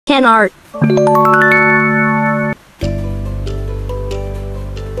Hen art.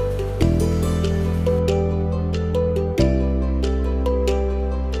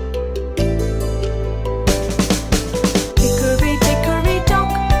 Hickory dickory dock,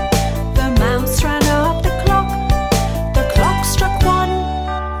 the mouse ran up the clock. The clock struck one,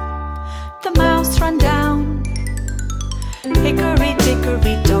 the mouse ran down. Hickory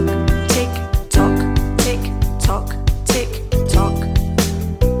dickory dock, tick tock, tick tock, tick tock.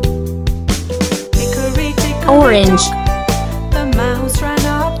 Hickory dickory Orange. dock, the mouse ran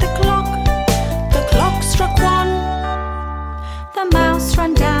up the clock. The clock struck one, the mouse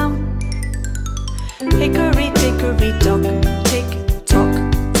ran down. Hickory dickory dock, tick tock,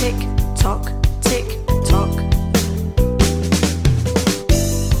 tick tock, tick tock.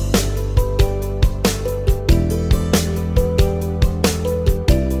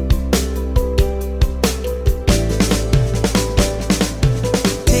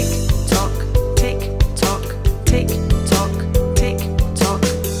 Tick tock, tick tock, tick tock, tick tock,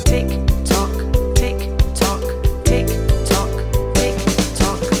 tick tock, tick tock, tick tock, tick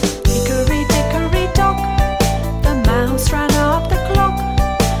tock. Hickory dickory dock, the mouse ran up the clock.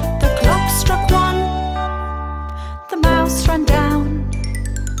 The clock struck one, the mouse ran down.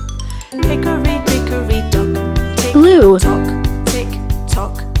 Hickory dickory dock, tick Blue. tock, tick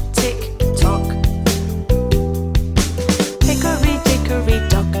tock, tick tock. Hickory dickory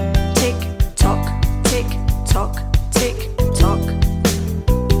dock, tick tock, tick tock, tick tock.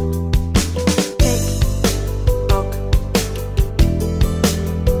 Tick tock, tick tock.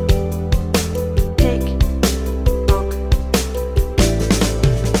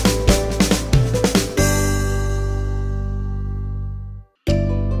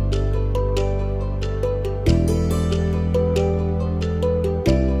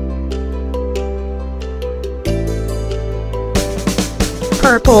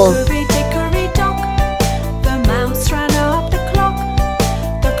 Purple. Hickory dickory dock, the mouse ran up the clock.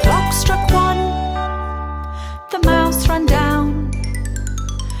 The clock struck one, the mouse ran down.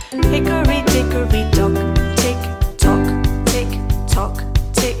 Hickory dickory dock, tick tock, tick tock,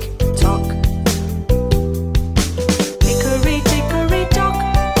 tick tock. Hickory dickory dock,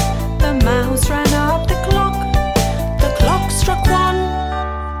 the mouse ran up the clock. The clock struck one,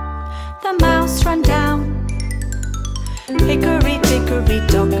 the mouse ran down. Hickory dickory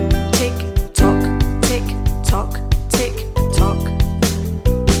dock, tick tock, tick tock, tick tock.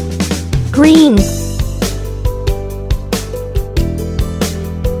 Green.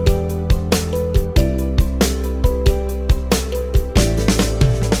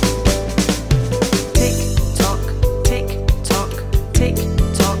 Tick tock, tick tock, tick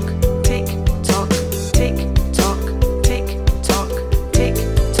tock, tick tock, tick tock, tick tock, tick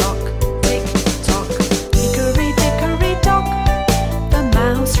tock, tick tock. Hickory dickory dock, the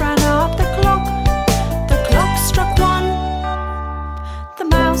mouse ran up the clock. The clock struck one, the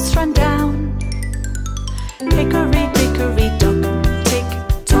mouse ran down. Hickory dickory dock, tick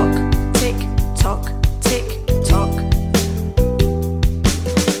tock, tick tock, tick tock.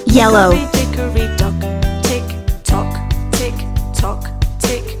 Yellow. Hickory dickory dock, tick tock, tick tock,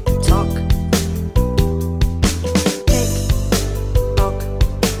 tick tock. Tick tock, tick tock.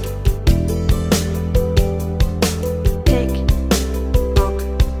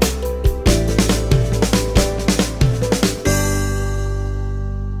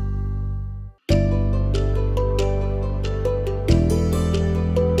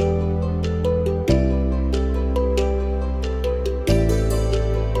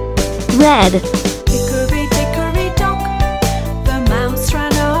 Red. Hickory dickory dock, the mouse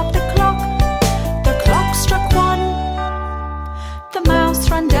ran up the clock. The clock struck one, the mouse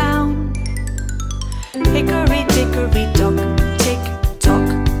ran down. Hickory dickory dock, tick tock,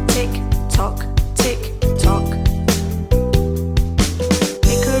 tick tock, tick tock.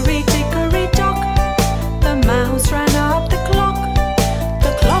 Hickory dickory dock, the mouse ran up the clock.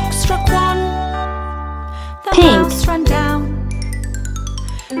 The clock struck one, the Pink. mouse ran down.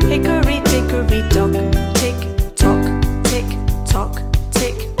 Hickory dickory dock, tick tock, tick tock,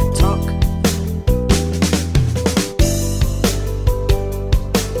 tick tock.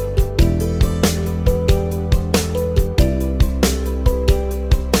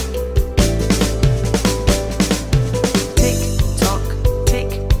 Tick tock, tick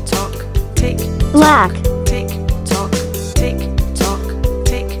tock, tick. Black.